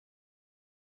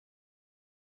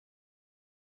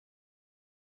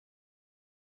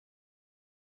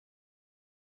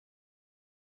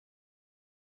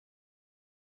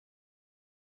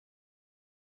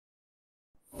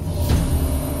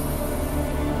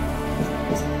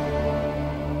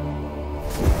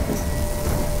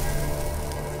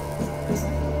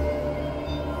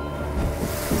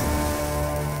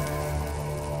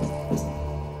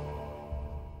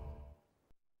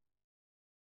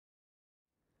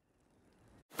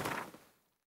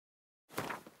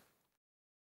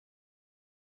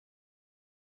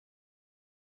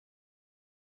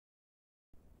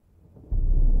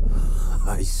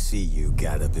I see you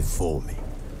gather before me.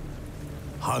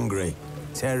 Hungry,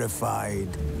 terrified,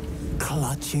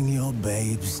 clutching your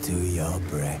babes to your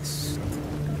breast.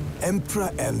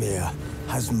 Emperor Emir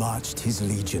has marched his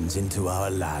legions into our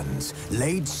lands,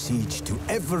 laid siege to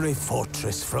every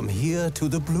fortress from here to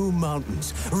the Blue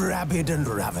Mountains. Rabid and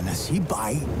ravenous, he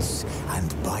bites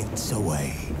and bites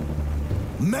away.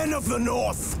 Men of the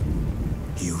North,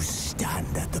 you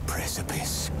stand at the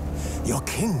precipice. Your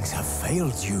kings have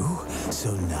failed you,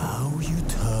 so now you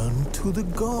turn to the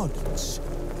gods.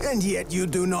 And yet you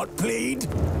do not plead.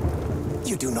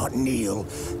 You do not kneel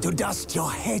to dust your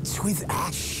heads with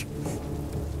ash.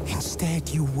 Instead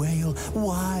you wail,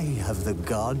 why have the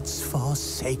gods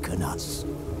forsaken us?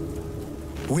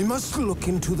 We must look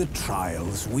into the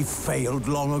trials we failed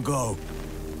long ago.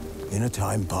 In a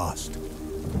time past,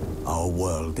 our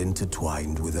world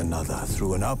intertwined with another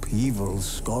through an upheaval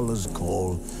scholars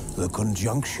call the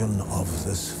conjunction of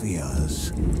the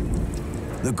spheres.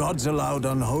 The gods allowed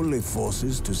unholy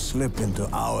forces to slip into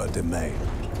our domain.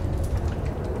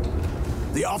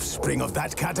 The offspring of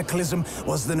that cataclysm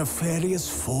was the nefarious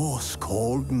force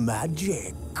called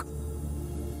magic.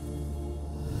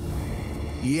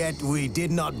 Yet we did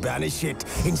not banish it,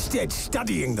 instead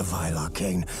studying the vile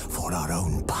arcane for our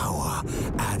own power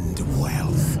and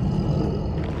wealth.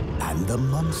 And the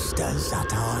monsters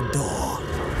at our door,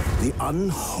 the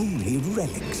unholy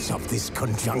relics of this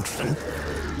conjunction.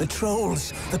 The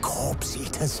trolls, the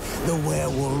corpse-eaters, the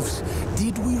werewolves.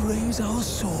 Did we raise our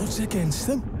swords against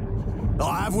them?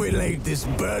 Or have we laid this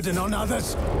burden on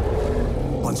others?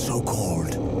 On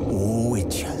so-called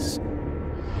witches.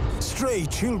 Stray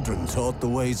children taught the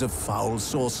ways of foul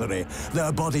sorcery,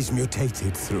 their bodies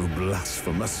mutated through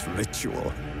blasphemous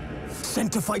ritual.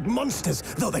 Sent to fight monsters,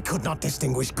 though they could not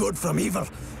distinguish good from evil.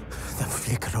 The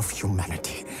flicker of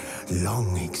humanity,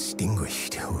 long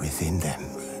extinguished within them.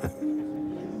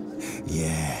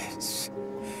 Yes,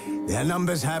 their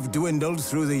numbers have dwindled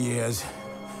through the years,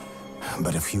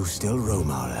 but a few still roam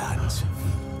our lands,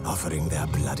 offering their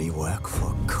bloody work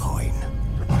for coin.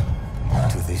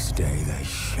 To this day, they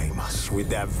shame us with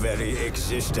their very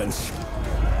existence.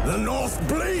 The North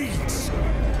bleeds,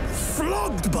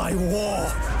 flogged by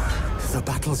war. The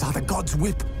battles are the gods'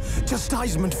 whip,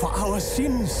 chastisement for our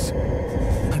sins.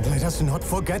 And let us not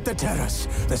forget the terrors,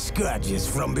 the scourges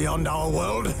from beyond our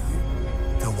world.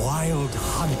 The wild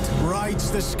hunt rides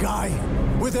the sky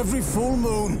with every full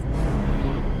moon.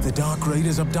 The Dark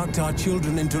Raiders abduct our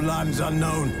children into lands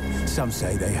unknown. Some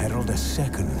say they herald a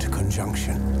second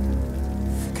conjunction.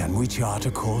 Can we chart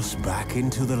a course back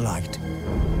into the light?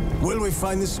 Will we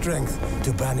find the strength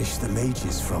to banish the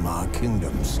mages from our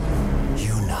kingdoms?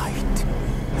 Unite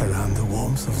around the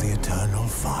warmth of the eternal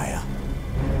fire.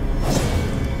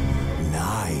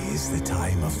 Nigh is the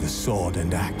time of the sword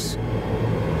and axe.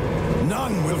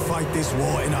 None will fight this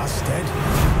war in our stead.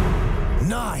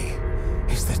 Nigh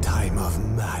is the time of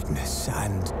madness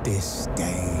and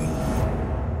disdain.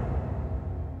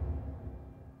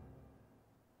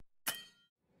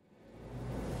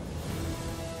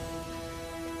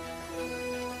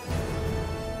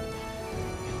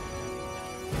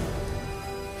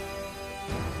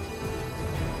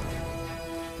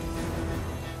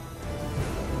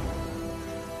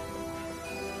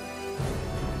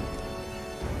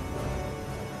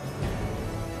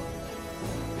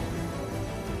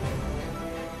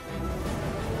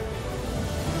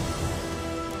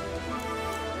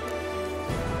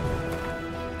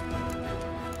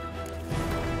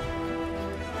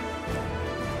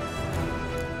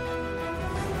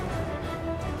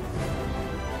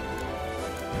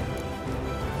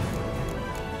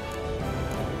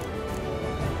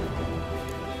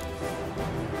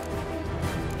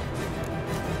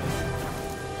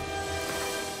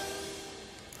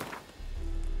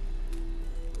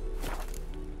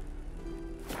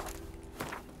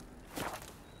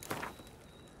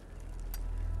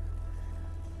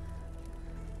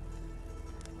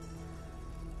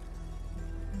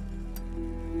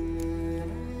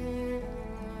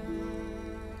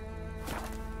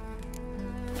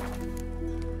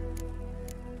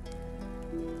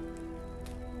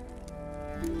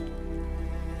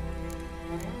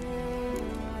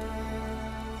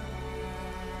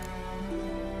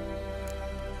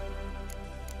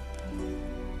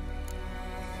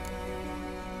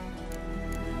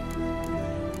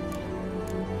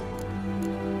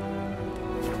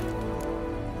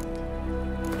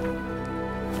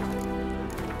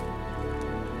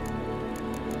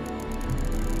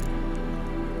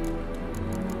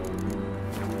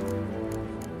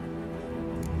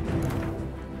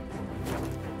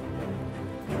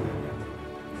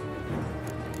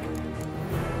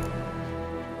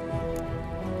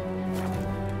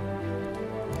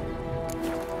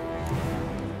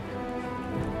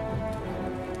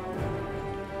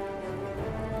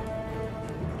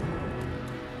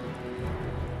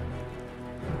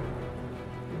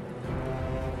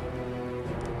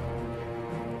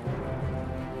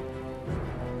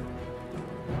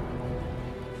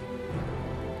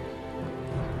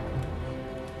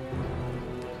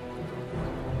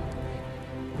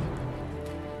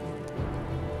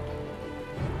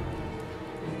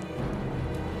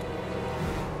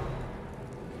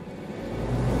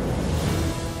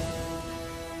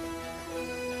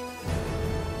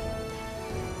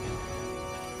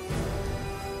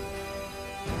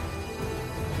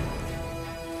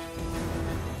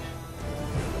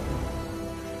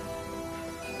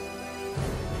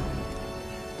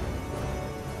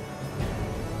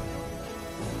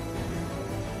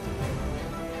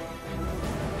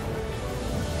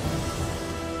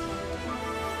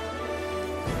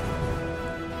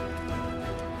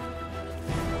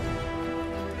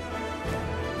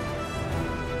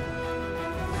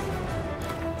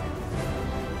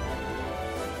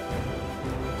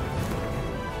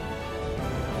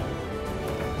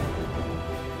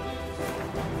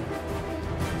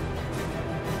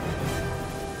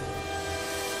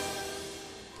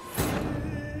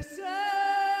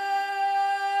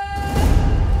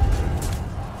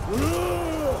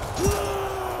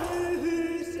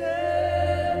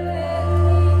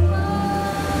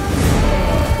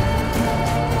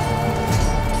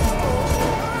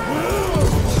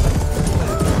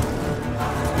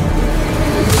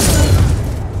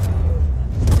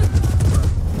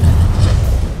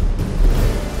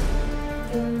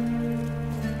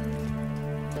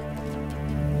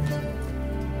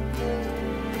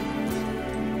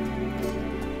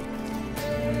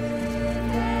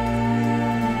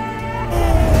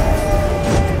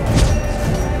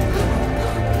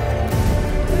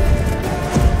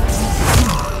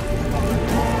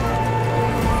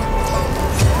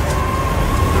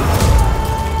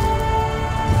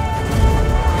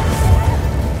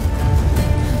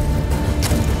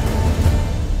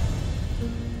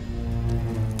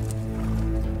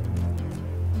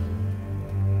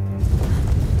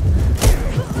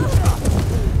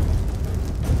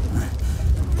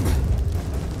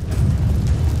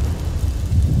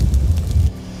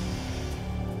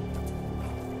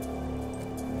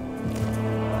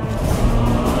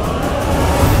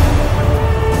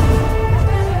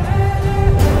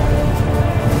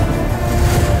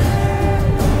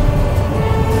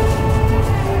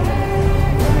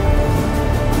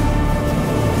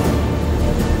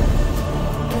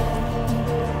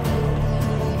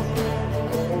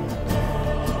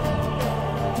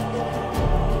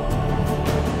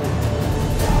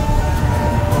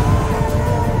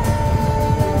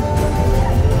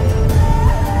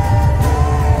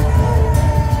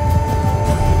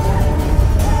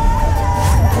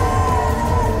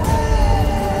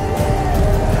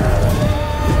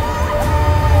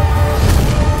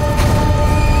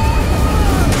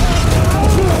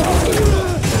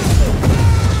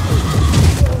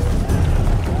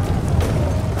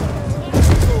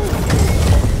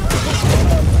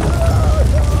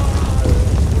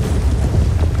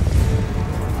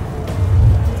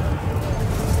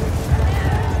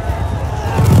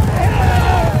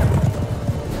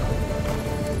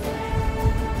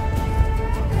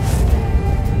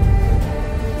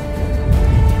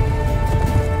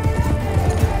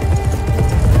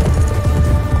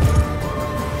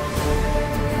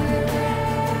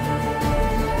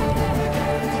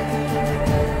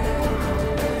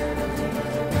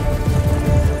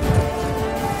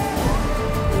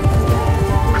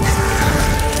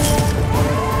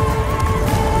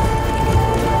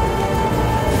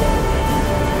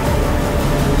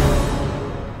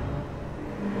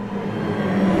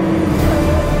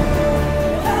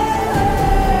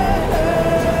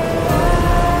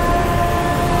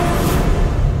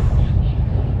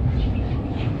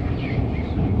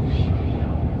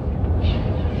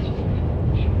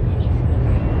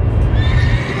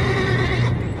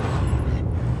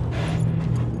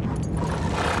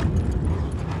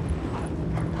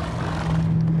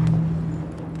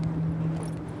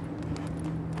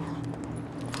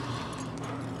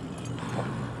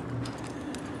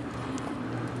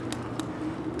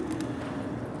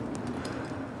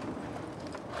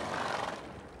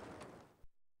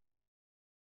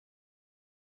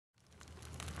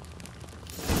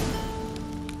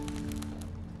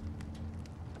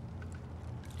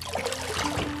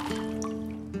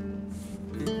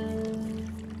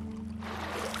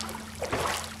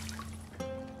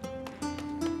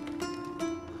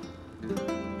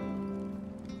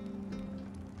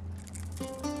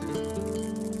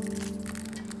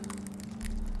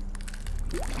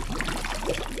 You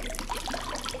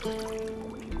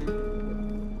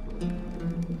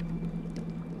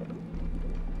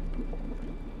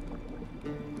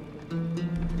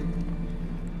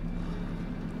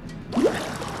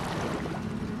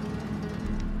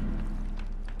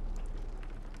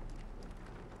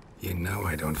know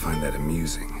I don't find that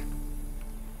amusing.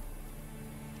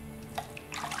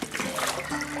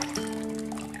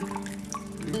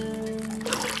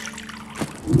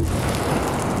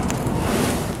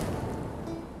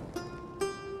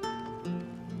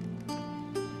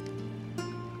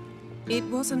 It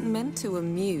wasn't meant to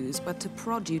amuse, but to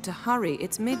prod you to hurry.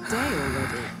 It's midday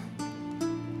already.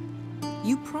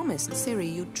 You promised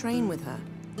Ciri you'd train with her.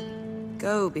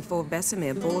 Go before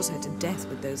Vesemir bores her to death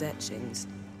with those etchings.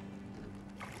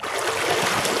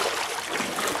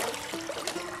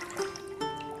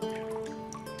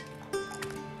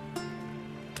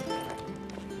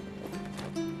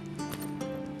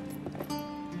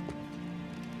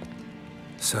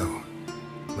 So,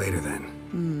 later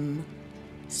then.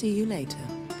 See you later.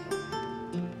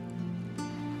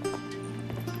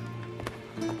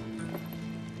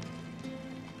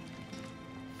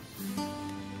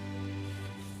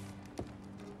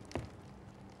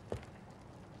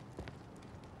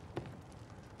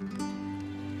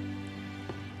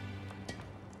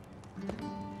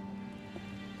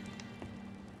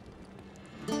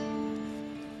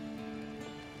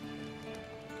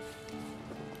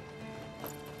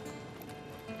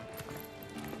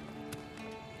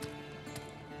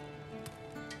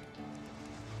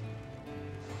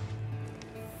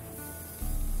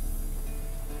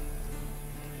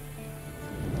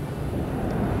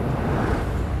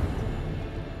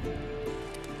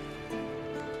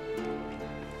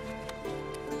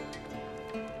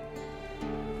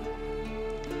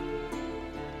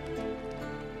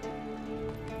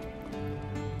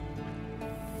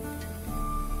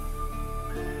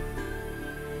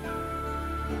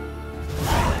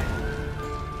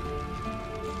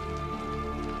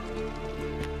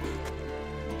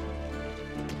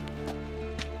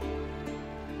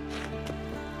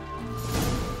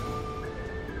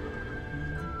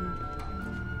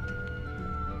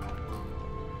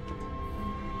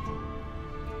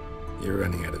 You're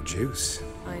running out of juice.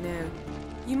 I know.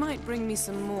 You might bring me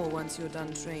some more once you're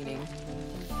done training.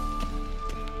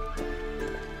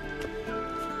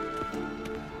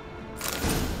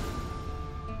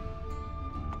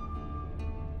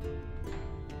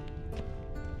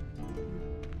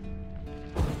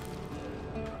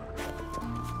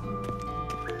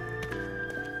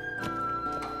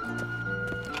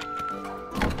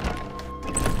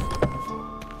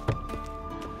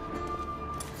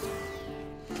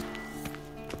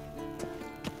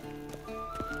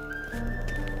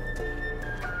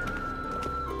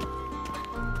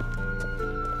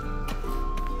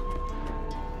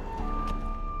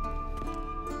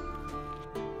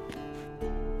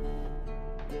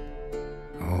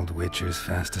 Old Witcher's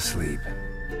fast asleep.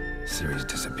 Ciri's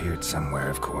disappeared somewhere,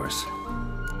 of course.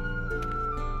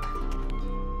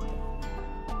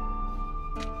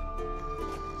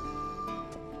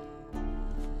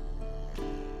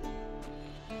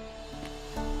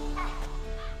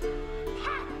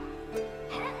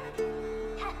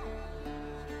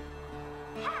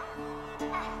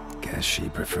 Guess she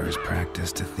prefers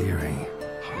practice to theory.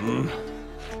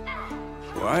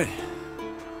 What?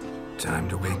 Time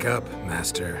to wake up,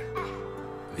 Master.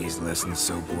 These lessons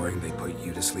so boring they put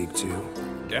you to sleep too.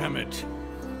 Damn it.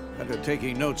 After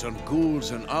taking notes on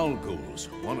ghouls and owl ghouls,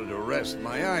 wanted to rest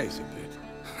my eyes a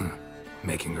bit.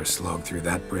 Making her slog through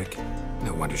that brick?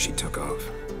 No wonder she took off.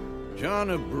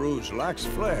 John of Bruges lacks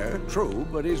flair, true,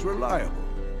 but he's reliable.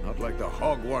 Not like the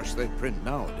hogwash they print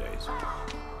nowadays.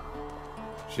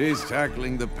 She's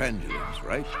tackling the pendulums,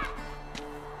 right?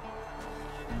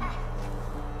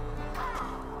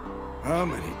 How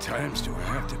many times do I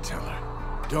have to tell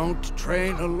her? Don't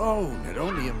train alone. It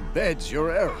only embeds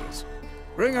your errors.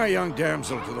 Bring our young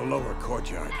damsel to the lower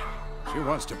courtyard. She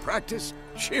wants to practice,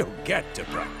 she'll get to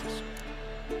practice.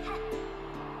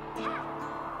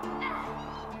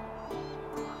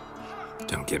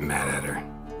 Don't get mad at her.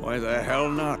 Why the hell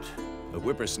not? The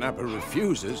whippersnapper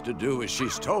refuses to do as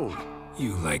she's told.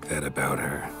 You like that about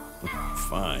her.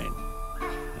 Fine.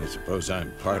 I suppose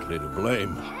I'm partly to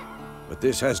blame. But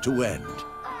this has to end.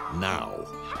 Now.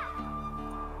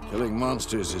 Killing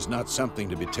monsters is not something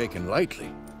to be taken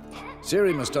lightly.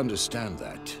 Ciri must understand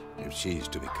that, if she's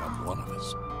to become one of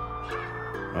us.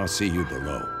 I'll see you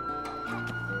below.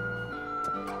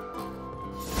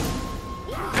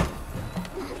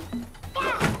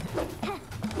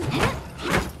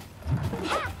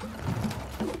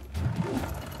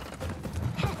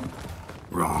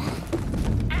 Wrong.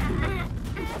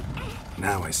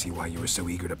 Now I see why you were so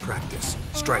eager to practice.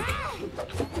 Strike.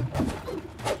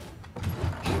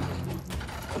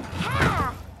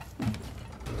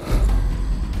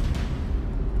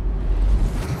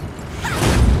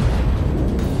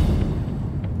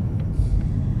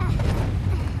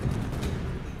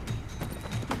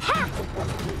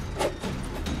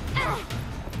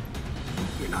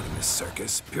 You're not in this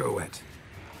circus. Pirouette.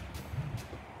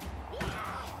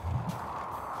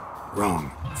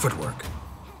 Wrong. Footwork.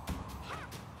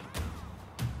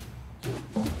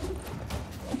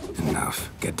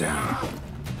 Enough. Get down.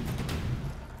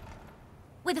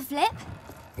 With a flip?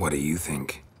 What do you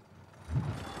think?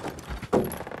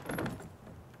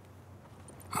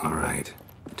 All right.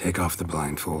 Take off the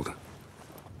blindfold.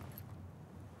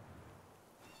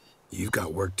 You've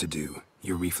got work to do.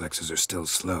 Your reflexes are still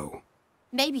slow.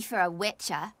 Maybe for a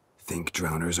witcher. Think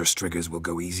drowners or striggers will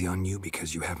go easy on you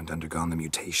because you haven't undergone the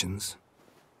mutations?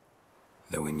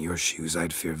 Though in your shoes,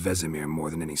 I'd fear Vesemir more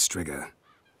than any strigger.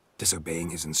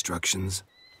 Disobeying his instructions?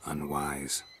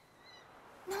 Unwise.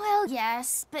 Well,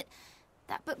 yes, but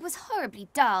that book was horribly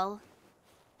dull.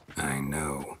 I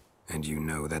know. And you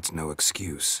know that's no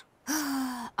excuse.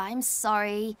 I'm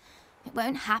sorry. It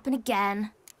won't happen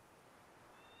again.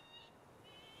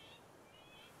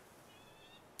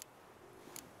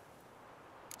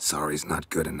 Sorry's not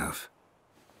good enough.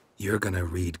 You're gonna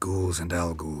read Ghouls and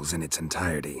Al-Ghouls in its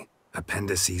entirety,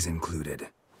 appendices included.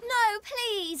 No,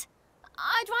 please!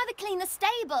 I'd rather clean the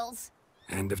stables.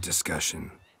 End of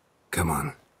discussion. Come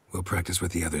on, we'll practice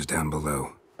with the others down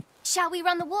below. Shall we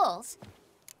run the walls?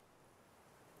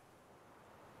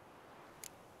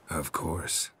 Of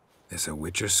course. This a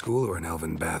Witcher school or an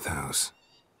elven bathhouse?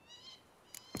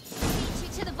 Beat you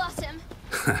to the bottom.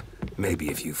 Maybe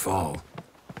if you fall.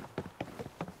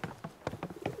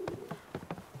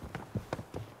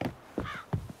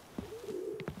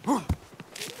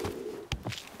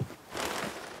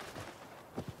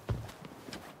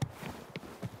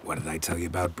 What did I tell you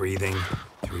about breathing?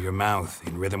 Through your mouth,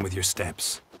 in rhythm with your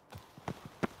steps.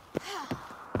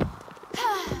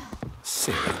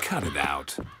 Ciri, cut it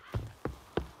out.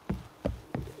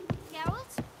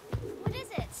 Geralt? What is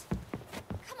it?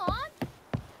 Come on!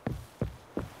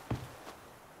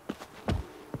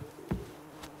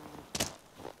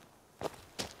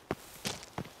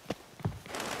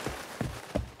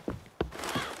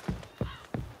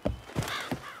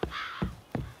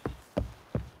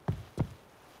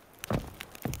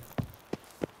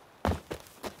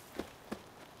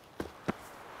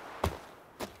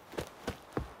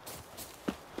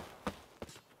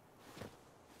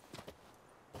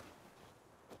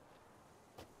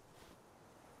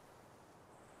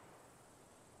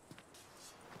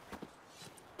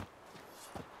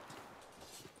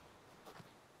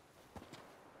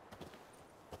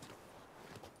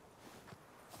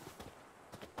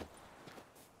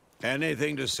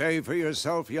 Anything to say for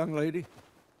yourself, young lady?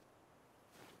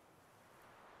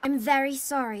 I'm very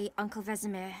sorry, Uncle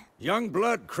Vesemir. Young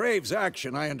blood craves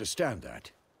action, I understand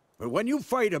that. But when you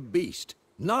fight a beast,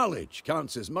 knowledge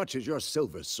counts as much as your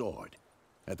silver sword.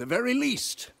 At the very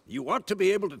least, you ought to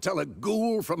be able to tell a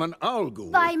ghoul from an owl-ghoul.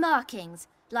 By markings,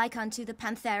 like unto the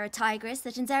Panthera tigris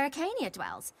that in Zerrikania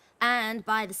dwells, and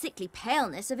by the sickly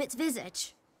paleness of its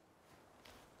visage.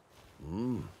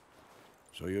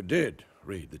 So you did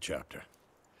read the chapter.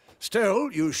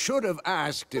 Still, you should have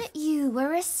asked if... But you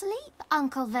were asleep,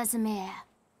 Uncle Vesemir.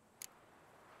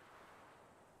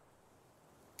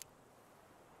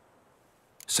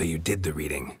 So you did the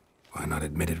reading. Why not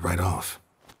admit it right off?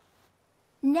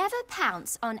 Never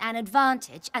pounce on an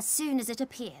advantage as soon as it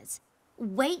appears.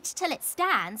 Wait till it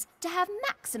stands to have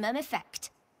maximum effect.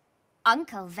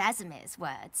 Uncle Vesemir's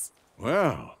words.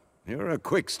 Well, you're a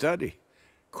quick study.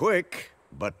 Quick,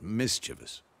 but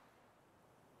mischievous.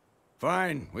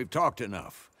 Fine, we've talked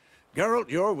enough.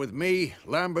 Geralt, you're with me,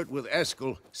 Lambert with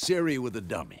Eskel, Ciri with the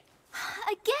dummy.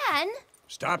 Again?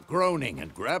 Stop groaning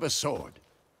and grab a sword.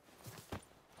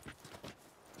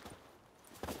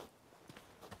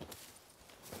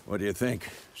 What do you think?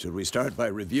 Should we start by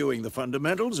reviewing the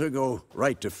fundamentals or go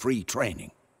right to free training?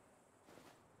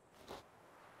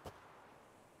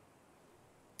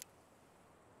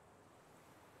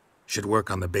 Should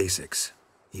work on the basics.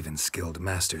 Even skilled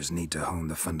masters need to hone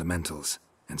the fundamentals,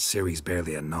 and Ciri's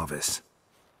barely a novice.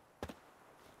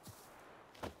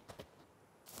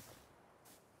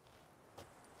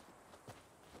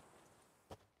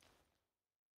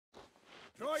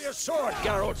 Draw your sword,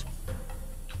 Geralt!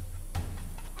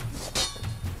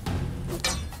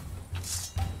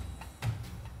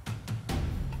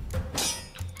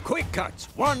 Quick cuts!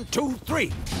 1, 2,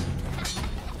 3!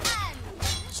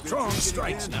 Strong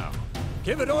strikes now.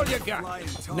 Give it all you got.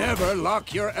 Never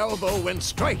lock your elbow when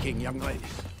striking, young lady.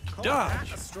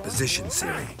 Dodge. Position,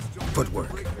 Siri.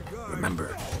 Footwork.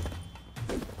 Remember.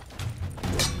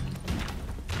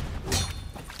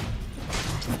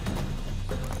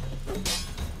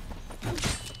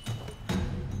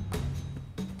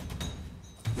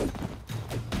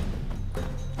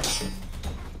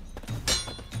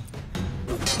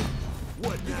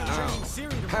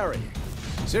 Parry.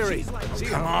 Siri, see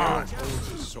Come how on. Geralt holds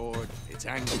his sword? It's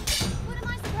angled. What am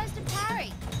I supposed to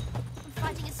parry? I'm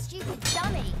fighting a stupid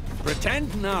dummy.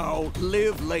 Pretend now,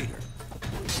 live later.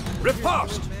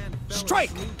 Riposte!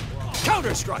 Strike!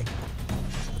 Counter-strike!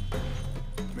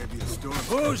 Maybe a storm.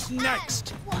 Who's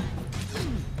next? And one.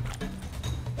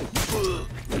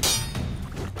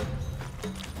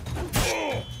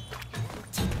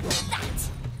 That!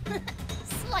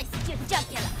 Sliced your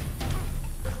jugular.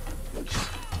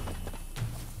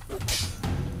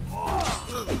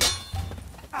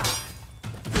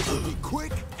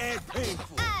 Quick and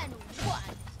painful. And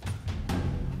one.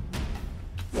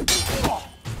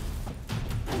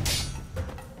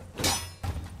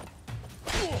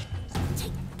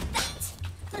 Take that!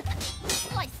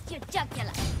 Sliced your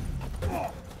jugular.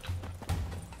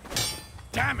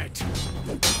 Damn it!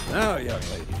 Now, young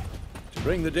lady, to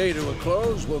bring the day to a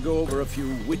close, we'll go over a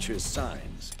few witches'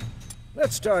 signs.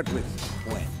 Let's start with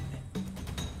Quen.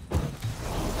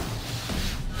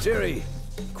 Ciri,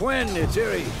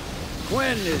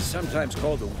 Quen is sometimes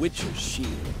called the witch's shield.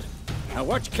 Now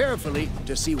watch carefully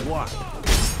to see why.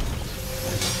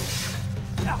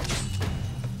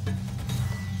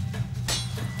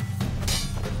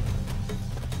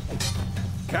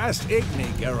 Cast Igni,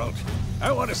 Geralt.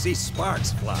 I want to see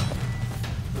sparks fly.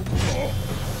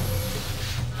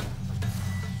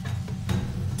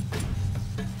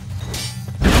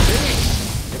 See?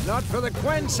 If not for the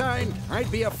Quen sign, I'd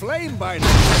be aflame by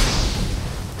now.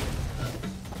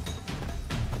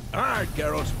 All right,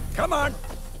 Geralt. Come on.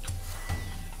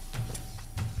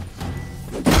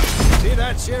 See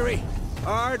that, Ciri?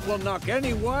 Ard will knock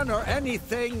anyone or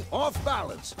anything off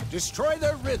balance. Destroy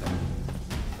their rhythm.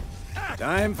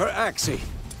 Time for Axie.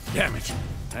 Damn it.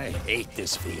 I hate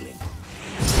this feeling.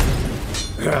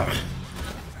 Ugh.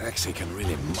 Axie can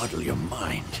really muddle your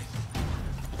mind.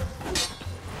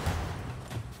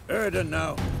 Erden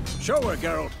now. Show her,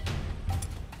 Geralt.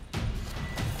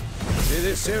 See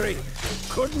this, Ciri?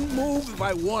 Couldn't move if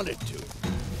I wanted to.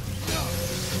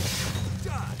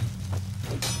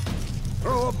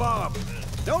 Throw a bomb.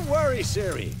 Don't worry,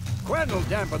 Ciri. Quen will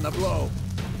dampen the blow.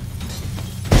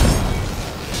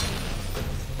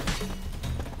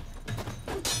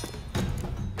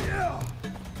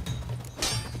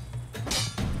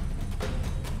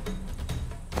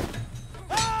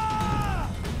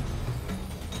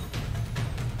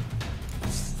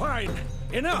 Fine.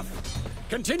 Enough.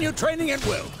 Continue training at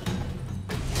will.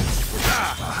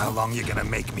 How long you gonna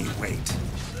make me wait?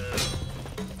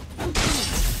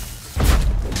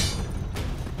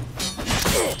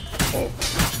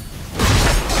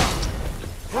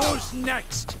 Who's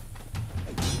next?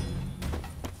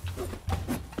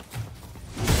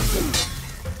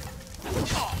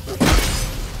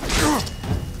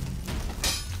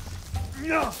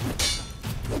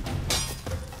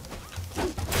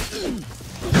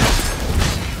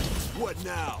 What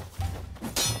now?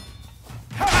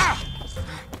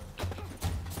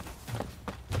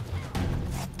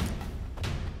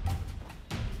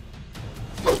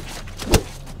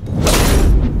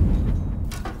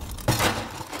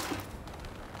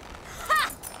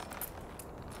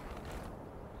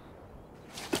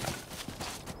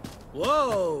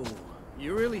 Whoa!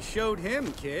 You really showed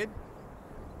him, kid.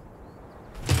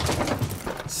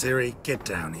 Ciri, get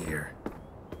down here.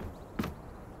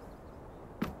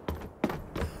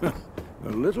 A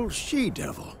little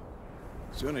she-devil.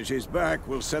 As soon as she's back,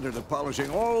 we'll set her to polishing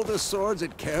all the swords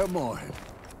at Kaer Morhen.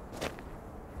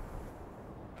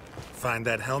 Find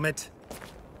that helmet?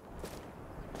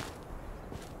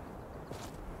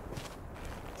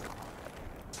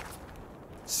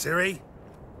 Ciri?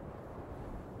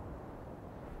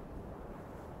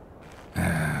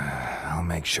 I'll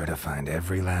make sure to find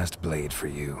every last blade for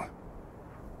you.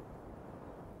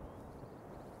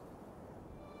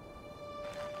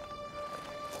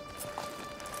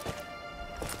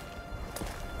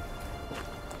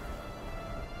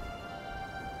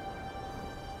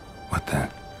 What the?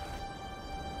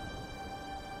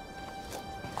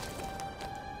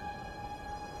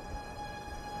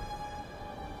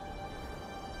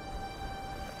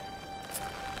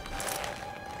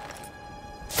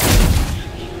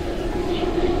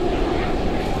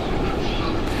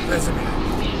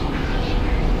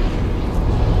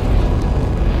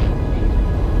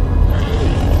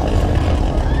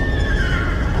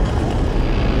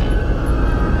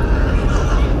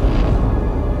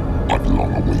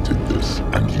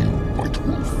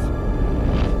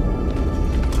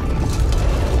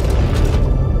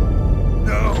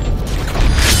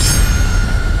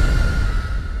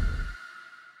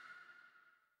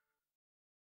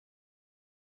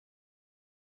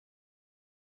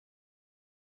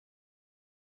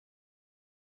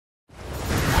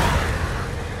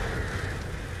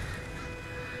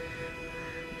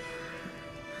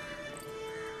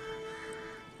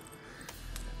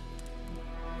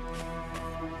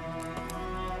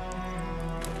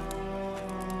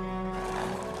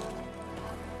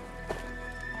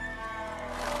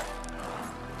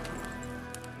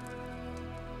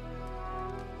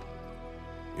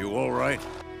 You all right?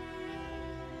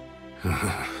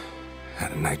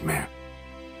 Had a nightmare.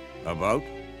 About?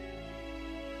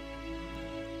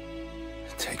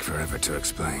 Take forever to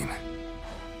explain.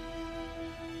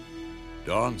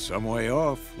 Dawn's some way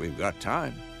off. We've got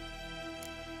time.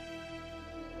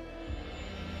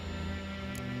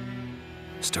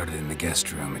 Started in the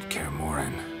guest room at Kaer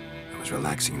Morhen. I was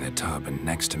relaxing in the tub, and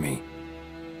next to me,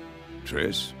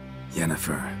 Triss?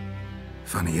 Yennefer.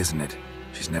 Funny, isn't it?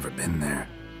 She's never been there.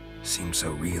 Seemed so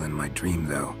real in my dream,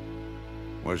 though.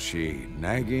 Was she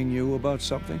nagging you about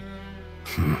something?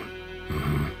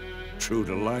 True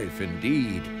to life,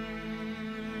 indeed.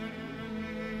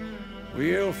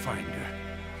 We'll find her.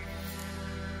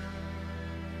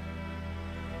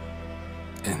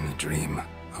 In the dream,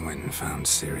 I went and found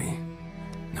Ciri.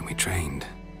 Then we trained.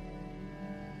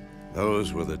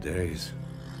 Those were the days.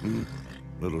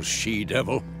 Little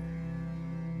she-devil.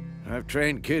 I've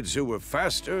trained kids who were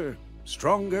faster,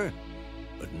 stronger,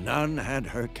 but none had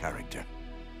her character.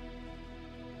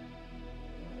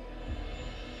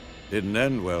 Didn't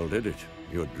end well, did it?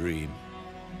 Your dream?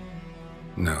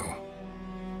 No.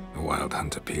 A wild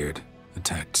hunt appeared,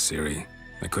 attacked Ciri.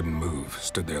 I couldn't move,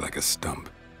 stood there like a stump.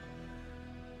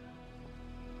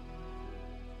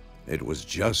 It was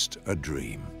just a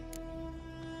dream.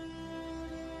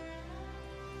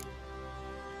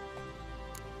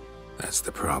 That's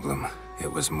the problem.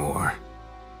 It was more.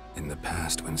 In the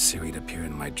past, when Ciri'd appear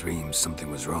in my dreams, something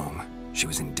was wrong. She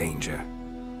was in danger.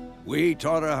 We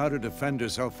taught her how to defend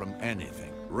herself from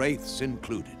anything, wraiths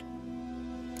included.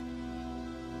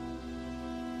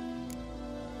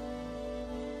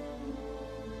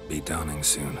 Be dawning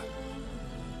soon.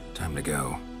 Time to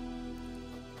go.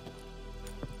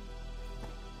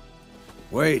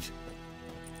 Wait.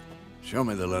 Show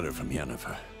me the letter from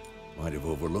Yennefer. Might have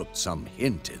overlooked some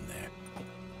hint in there.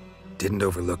 Didn't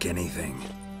overlook anything.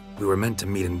 We were meant to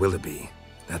meet in Willoughby.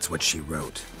 That's what she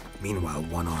wrote. Meanwhile,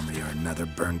 one army or another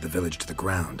burned the village to the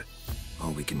ground.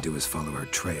 All we can do is follow her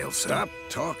trail, so... Stop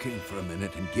talking for a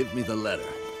minute and give me the letter.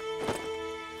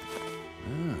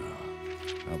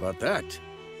 How about that?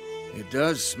 It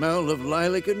does smell of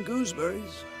lilac and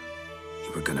gooseberries.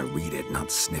 You were gonna read it,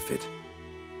 not sniff it.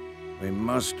 We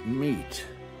must meet.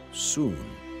 Soon.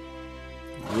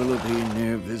 Willoughby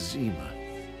near Vizima.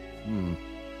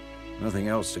 Nothing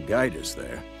else to guide us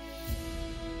there.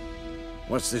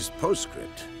 What's this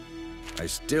postscript? I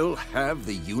still have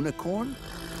the unicorn?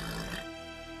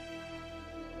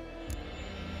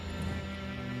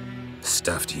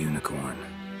 Stuffed unicorn.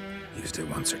 Used it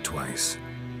once or twice.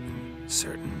 In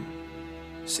certain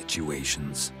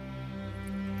situations.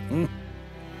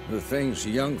 The things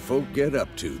young folk get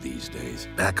up to these days.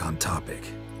 Back on topic.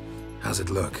 How's it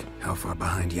look? How far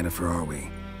behind Yennefer are we?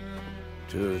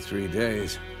 2 or 3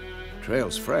 days.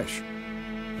 Trail's fresh.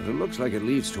 But it looks like it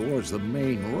leads towards the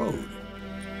main road.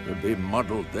 Could be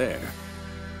muddled there.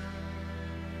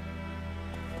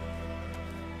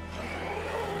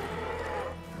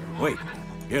 Wait,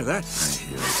 hear that? I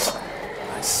hear it.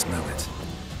 I smell it.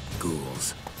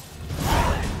 Ghouls.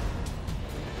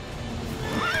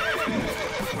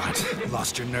 What?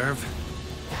 Lost your nerve?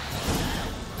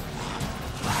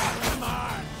 Come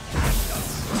on!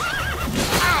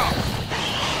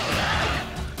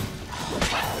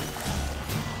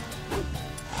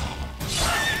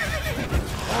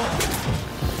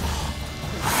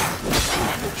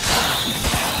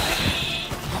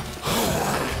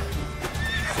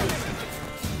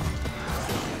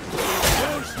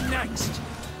 Who's next?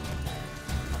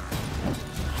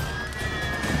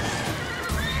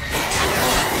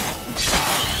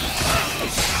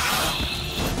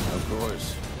 Of course.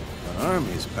 When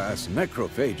armies pass,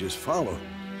 necrophages follow.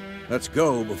 Let's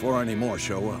go before any more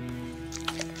show up.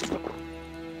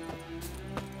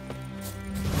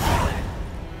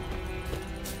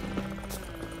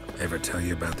 Ever tell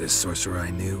you about this sorcerer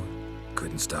I knew?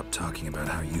 Couldn't stop talking about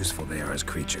how useful they are as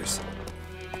creatures.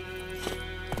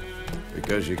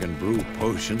 Because you can brew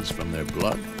potions from their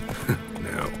blood?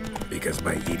 No, because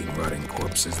by eating rotting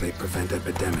corpses, they prevent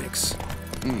epidemics.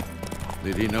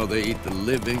 Did he know they eat the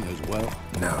living as well?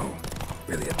 No.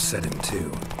 Really upset him,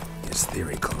 too. His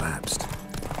theory collapsed.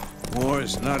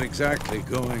 War's not exactly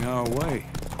going our way.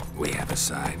 We have a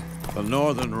side. The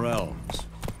Northern Realms.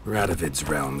 Radovid's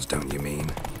realms, don't you mean?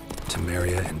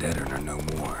 Temeria and Edirn are no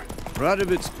more.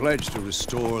 Radovid's pledged to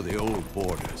restore the old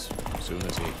borders as soon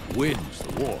as he wins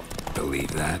the war.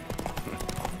 Believe that?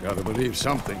 Gotta believe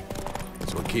something.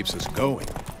 That's what keeps us going.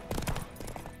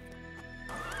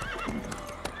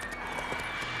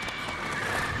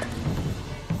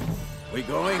 We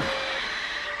going?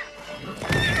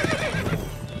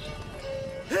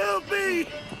 Help me!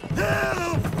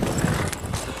 Help!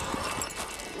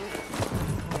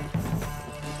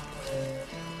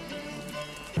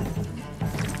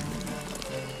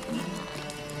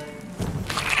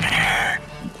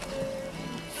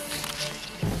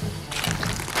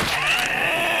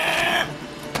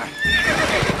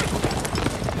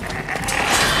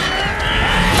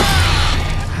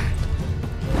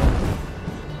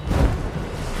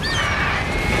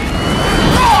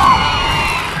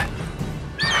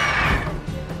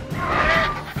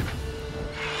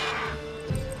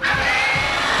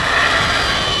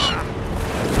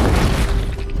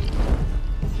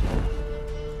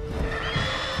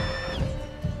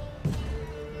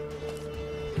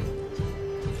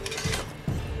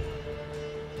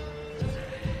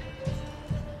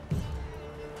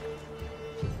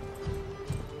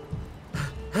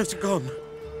 Has it gone?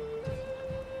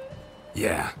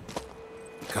 Yeah.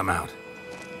 Come out.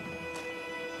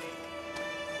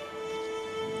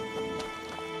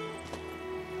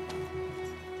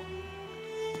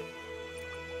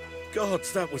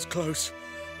 Gods, that was close.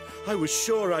 I was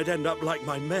sure I'd end up like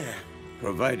my mare.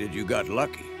 Provided you got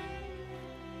lucky.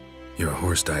 Your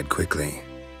horse died quickly,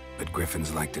 but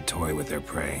griffins like to toy with their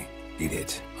prey. Eat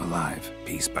it, alive,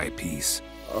 piece by piece.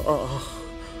 Oh.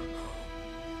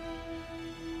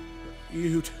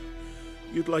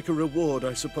 You'd like a reward,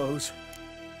 I suppose.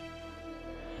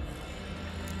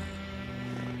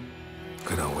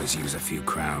 Could always use a few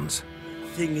crowns.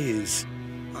 Thing is,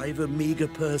 I've a meager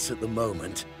purse at the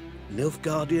moment.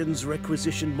 Nilfgaardians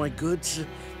requisitioned my goods.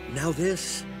 Now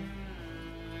this.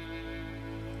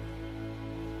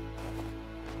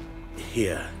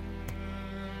 Here.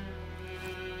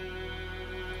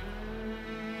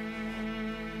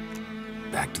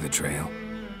 Back to the trail.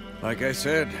 Like I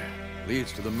said,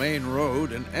 leads to the main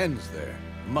road and ends there,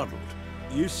 muddled.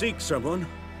 You seek someone?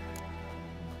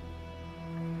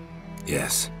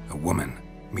 Yes, a woman.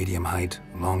 Medium height,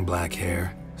 long black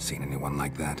hair. Seen anyone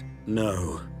like that?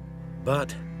 No.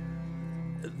 But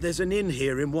there's an inn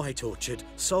here in White Orchard.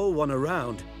 Sole one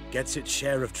around. Gets its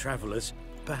share of travelers.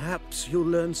 Perhaps you'll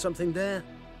learn something there?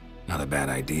 Not a bad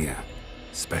idea.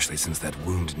 Especially since that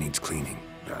wound needs cleaning.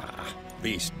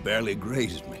 Beast barely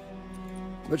grazed me.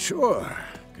 But sure,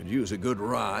 could use a good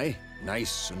rye.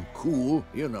 Nice and cool,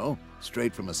 you know,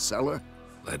 straight from a cellar.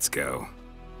 Let's go.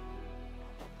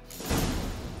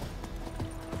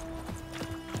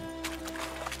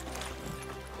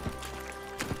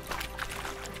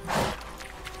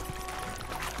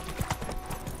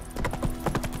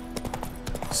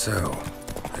 So,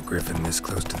 a griffin this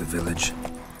close to the village?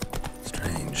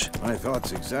 Strange. My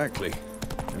thoughts exactly.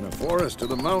 In a forest to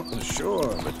the mountains,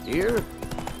 sure, but here?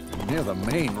 Near the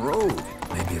main road.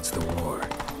 Maybe it's the war.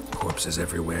 Corpses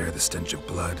everywhere, the stench of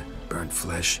blood, burnt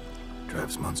flesh.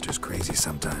 Drives monsters crazy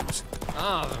sometimes.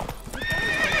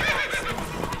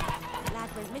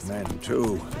 Men,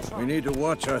 too. We need to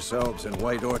watch ourselves in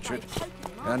White Orchard.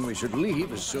 And we should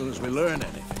leave as soon as we learn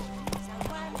anything.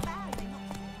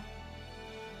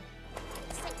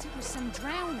 It was some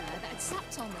drowner that had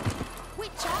supped on them.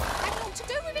 Witcher had naught to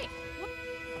do with it.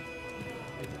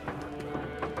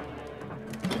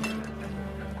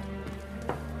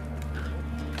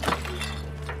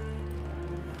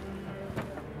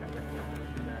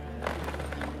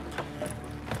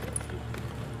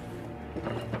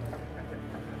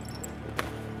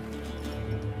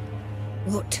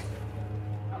 What?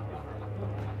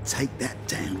 Take that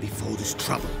down before there's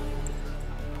trouble.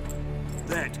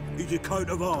 That is a coat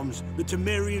of arms, the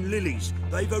Temerian lilies.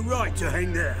 They've a right to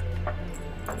hang there.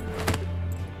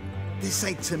 This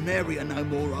ain't Temeria no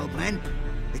more, old man.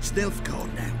 It's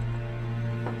Nilfgaard now.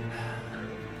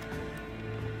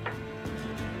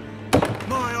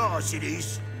 My arse it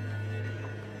is.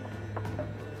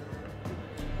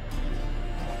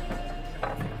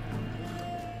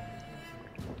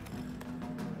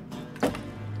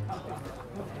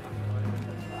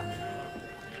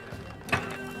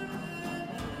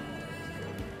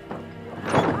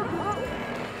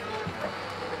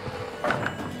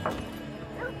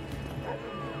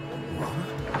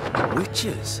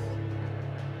 Witches?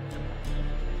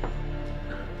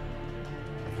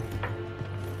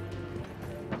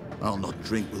 I'll not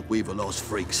drink with Weaverlaw's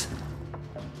freaks.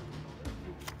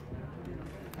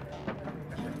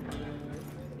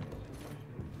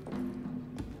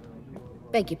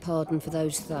 Beg your pardon for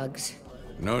those thugs.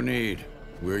 No need.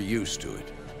 We're used to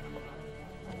it.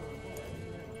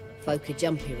 Folk are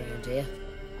jumpy around here.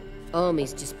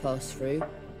 Armies just passed through.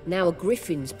 Now a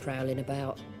griffin's prowling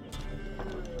about.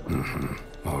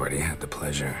 Already had the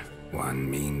pleasure. One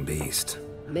mean beast.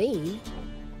 Mean?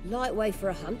 Light way for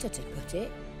a hunter to put it.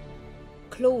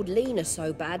 Clawed Lena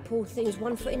so bad, poor thing's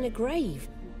 1 foot in the grave.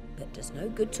 But does no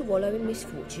good to wallow in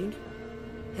misfortune.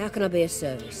 How can I be of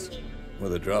service?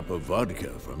 With a drop of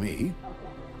vodka for me.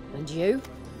 And you?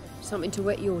 Something to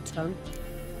wet your tongue?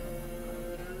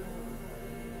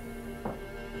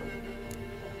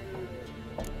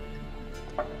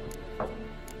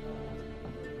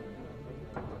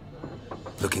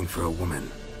 Looking for a woman.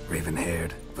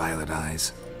 Raven-haired, violet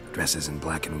eyes, dresses in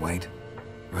black and white.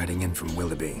 Riding in from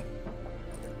Willoughby.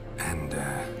 And,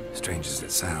 strange as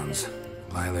it sounds,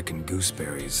 lilac and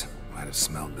gooseberries might have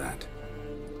smelled that.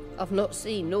 I've not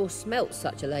seen nor smelt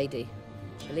such a lady.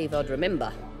 Believe I'd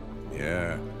remember.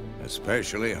 Yeah,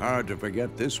 especially hard to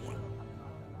forget this one.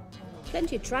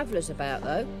 Plenty of travellers about,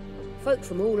 though. Folk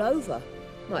from all over.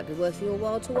 Might be worth your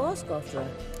while to ask after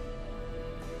her.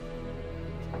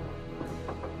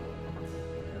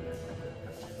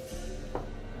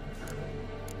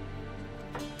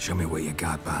 Show me what you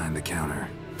got behind the counter.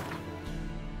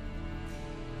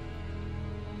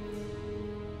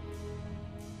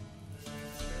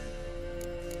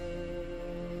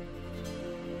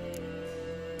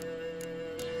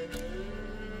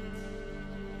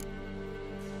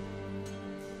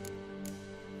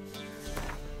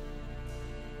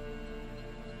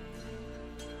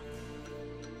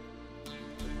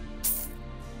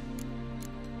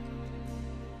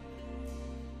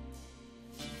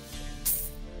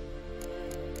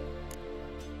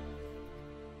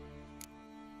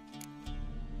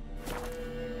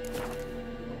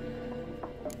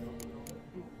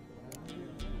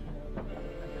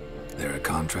 There a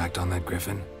contract on that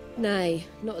griffin? Nay,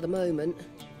 not at the moment.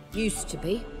 Used to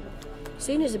be.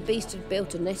 Soon as a beast had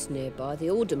built a nest nearby, the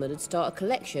alderman would start a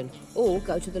collection, or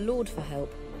go to the Lord for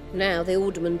help. Now the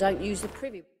aldermen don't use the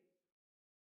privy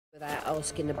without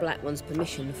asking the Black One's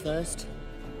permission first.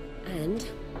 And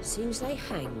seems they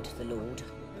hanged the Lord.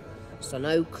 So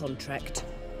no contract.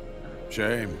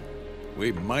 Shame.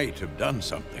 We might have done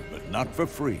something, but not for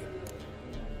free.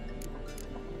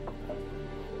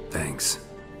 Thanks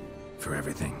for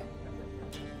everything.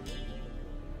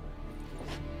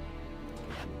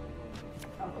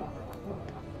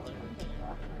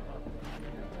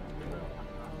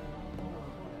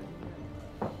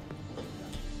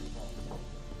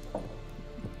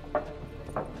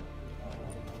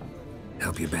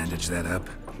 Help you bandage that up?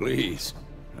 Please.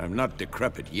 I'm not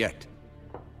decrepit yet.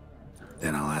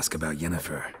 Then I'll ask about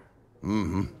Yennefer.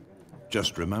 Mm-hmm.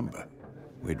 Just remember,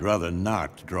 we'd rather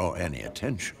not draw any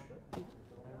attention.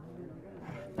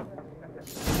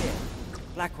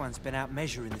 Black One's been out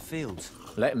measuring the fields.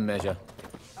 Let him measure.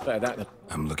 Better that than...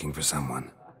 I'm looking for someone.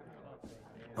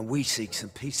 And we seek some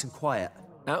peace and quiet.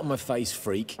 Out of my face,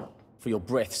 freak. For your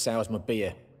breath sours my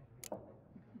beer.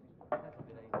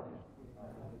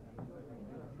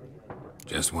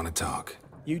 Just want to talk.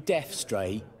 You deaf,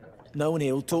 Stray? No one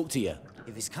here'll talk to you.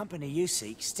 If it's company you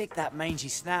seek, stick that mangy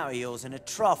snout of yours in a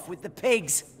trough with the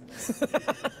pigs.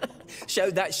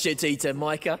 Show that shit-eater,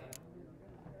 Micah.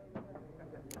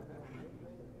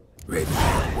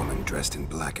 Raven-haired woman dressed in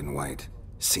black and white.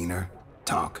 Seen her?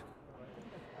 Talk.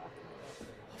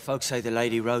 Folks say the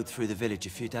lady rode through the village a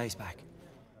few days back.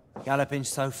 Galloping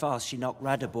so fast she knocked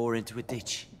Radabor into a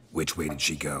ditch. Which way did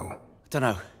she go?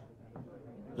 Dunno.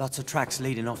 Lots of tracks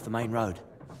leading off the main road.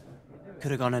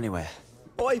 Could have gone anywhere.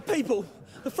 Oi, people!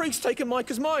 The freak's taken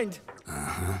Micah's mind!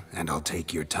 Uh-huh. And I'll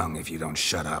take your tongue if you don't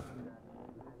shut up.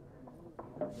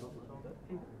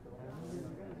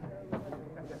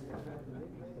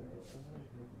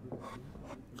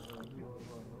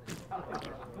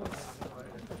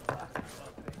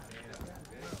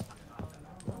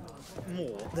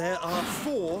 There are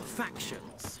 4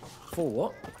 factions. 4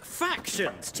 what?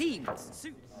 Factions! Teams!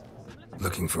 Suits.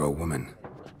 Looking for a woman.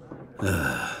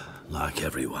 Like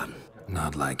everyone.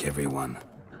 Not like everyone.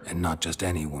 And not just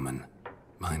any woman.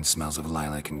 Mine smells of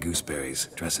lilac and gooseberries,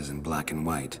 dresses in black and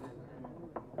white.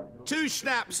 2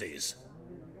 schnapsies.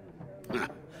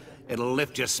 It'll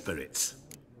lift your spirits.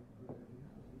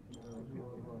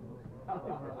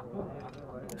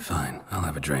 Fine, I'll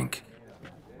have a drink.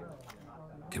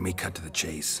 Can we cut to the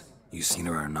chase? You seen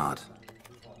her or not?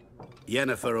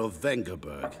 Yennefer of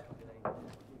Vengerberg.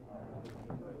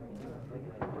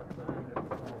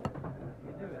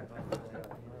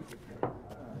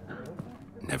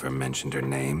 Never mentioned her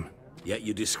name. Yet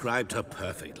you described her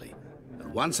perfectly.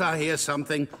 And once I hear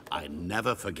something, I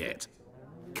never forget.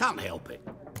 Can't help it.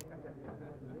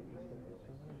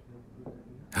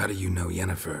 How do you know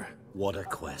Yennefer? What a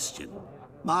question.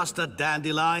 Master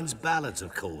Dandelion's ballads,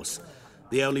 of course.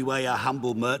 The only way a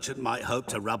humble merchant might hope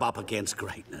to rub up against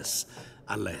greatness.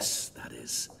 Unless, that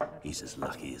is, he's as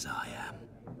lucky as I am.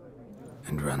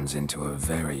 And runs into a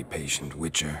very patient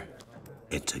witcher.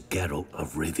 It's a Geralt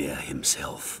of Rivia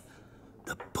himself.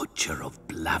 The Butcher of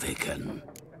Blaviken.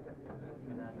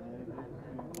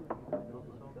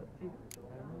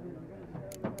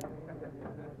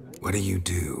 What do you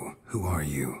do? Who are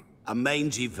you? A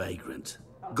mangy vagrant.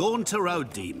 Gaunter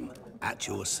Odim, at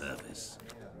your service.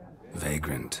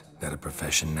 Vagrant. That a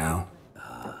profession now?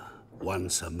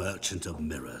 Once a merchant of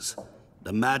mirrors.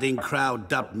 The madding crowd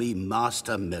dubbed me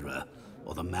Master Mirror,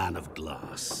 or the Man of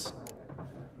Glass.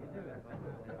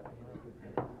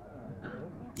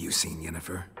 You seen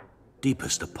Yennefer?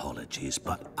 Deepest apologies,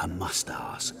 but I must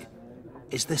ask.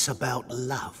 Is this about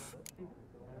love?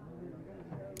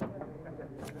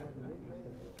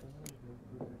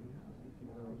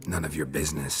 None of your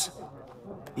business.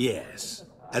 Yes.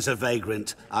 As a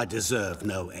vagrant, I deserve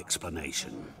no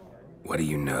explanation. What do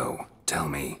you know? Tell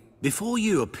me. Before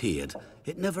you appeared,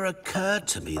 it never occurred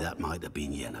to me that might have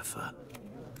been Yennefer.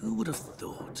 Who would have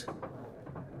thought?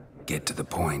 Get to the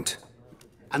point.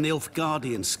 An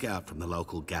Nilfgaardian scout from the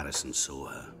local garrison saw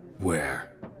her.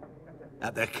 Where?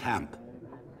 At their camp.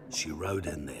 She rode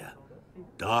in there.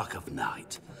 Dark of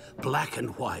night. Black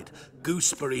and white.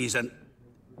 Gooseberries and...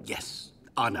 Yes,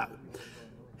 I know.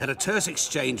 Had a terse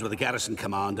exchange with the garrison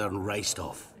commander and raced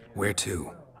off. Where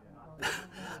to?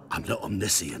 I'm not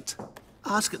omniscient.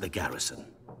 Ask at the garrison.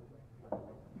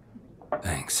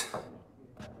 Thanks.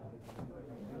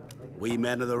 We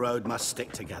men of the road must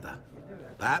stick together.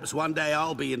 Perhaps one day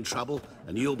I'll be in trouble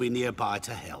and you'll be nearby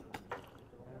to help.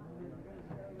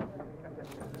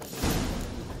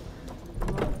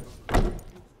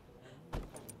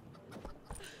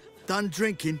 Done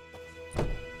drinking?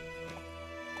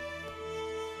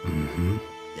 Mm-hmm.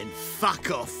 Then fuck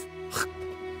off.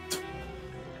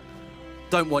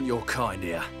 Don't want your kind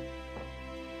here.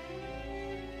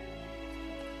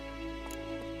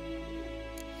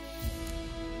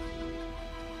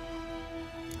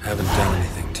 Haven't done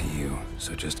anything to you,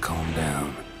 so just calm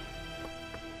down.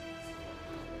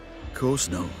 Of course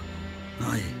no.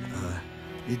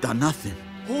 He done nothing.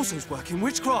 Horses working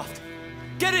witchcraft.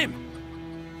 Get him!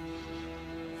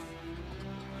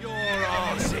 Your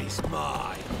arse is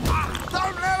mine.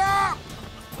 Don't let up!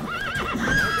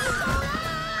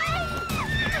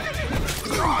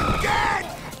 You're dead!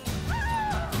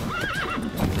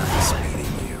 Nice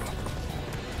meeting you.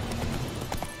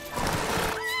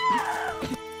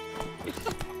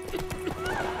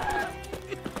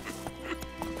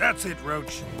 That's it,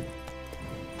 Roach.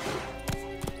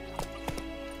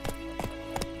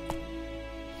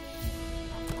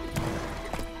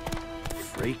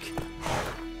 Freak.